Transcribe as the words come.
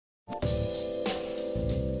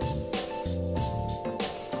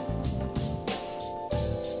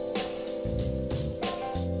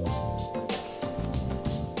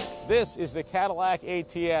This is the Cadillac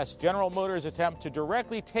ATS, General Motors' attempt to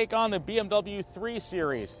directly take on the BMW 3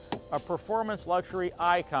 Series, a performance luxury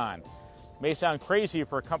icon. May sound crazy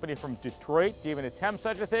for a company from Detroit to even attempt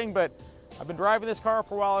such a thing, but I've been driving this car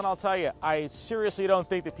for a while and I'll tell you, I seriously don't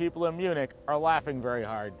think the people in Munich are laughing very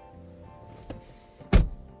hard.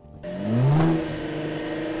 The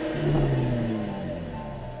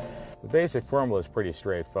basic formula is pretty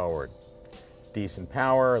straightforward. Decent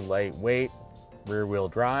power, lightweight, rear-wheel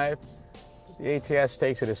drive. The ATS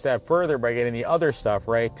takes it a step further by getting the other stuff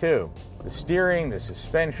right too. The steering, the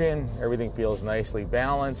suspension, everything feels nicely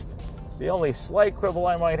balanced. The only slight quibble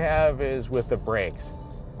I might have is with the brakes.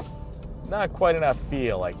 Not quite enough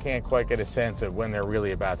feel. I can't quite get a sense of when they're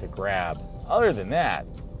really about to grab. Other than that,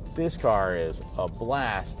 this car is a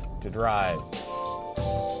blast to drive.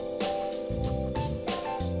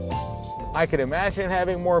 I could imagine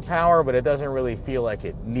having more power, but it doesn't really feel like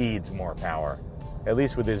it needs more power. At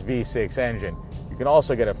least with this V6 engine. You can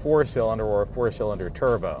also get a 4-cylinder or a 4-cylinder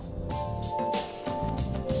turbo.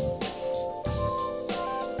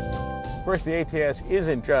 Of course, the ATS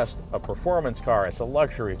isn't just a performance car, it's a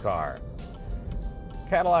luxury car.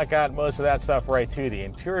 Cadillac got most of that stuff right too. The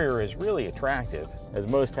interior is really attractive, as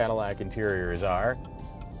most Cadillac interiors are.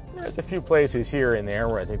 There's a few places here and there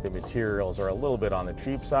where I think the materials are a little bit on the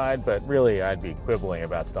cheap side, but really I'd be quibbling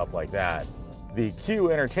about stuff like that. The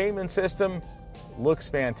Q entertainment system looks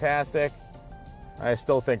fantastic. I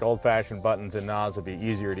still think old-fashioned buttons and knobs would be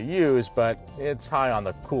easier to use, but it's high on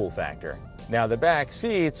the cool factor. Now the back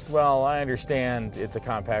seats, well, I understand it's a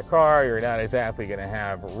compact car, you're not exactly going to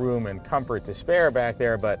have room and comfort to spare back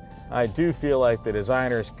there, but I do feel like the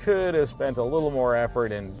designers could have spent a little more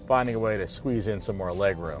effort in finding a way to squeeze in some more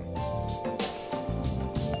legroom.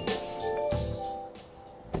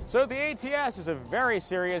 So the ATS is a very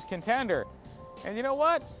serious contender. And you know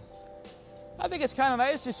what? I think it's kind of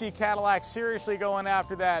nice to see Cadillac seriously going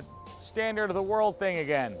after that standard of the world thing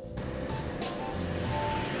again.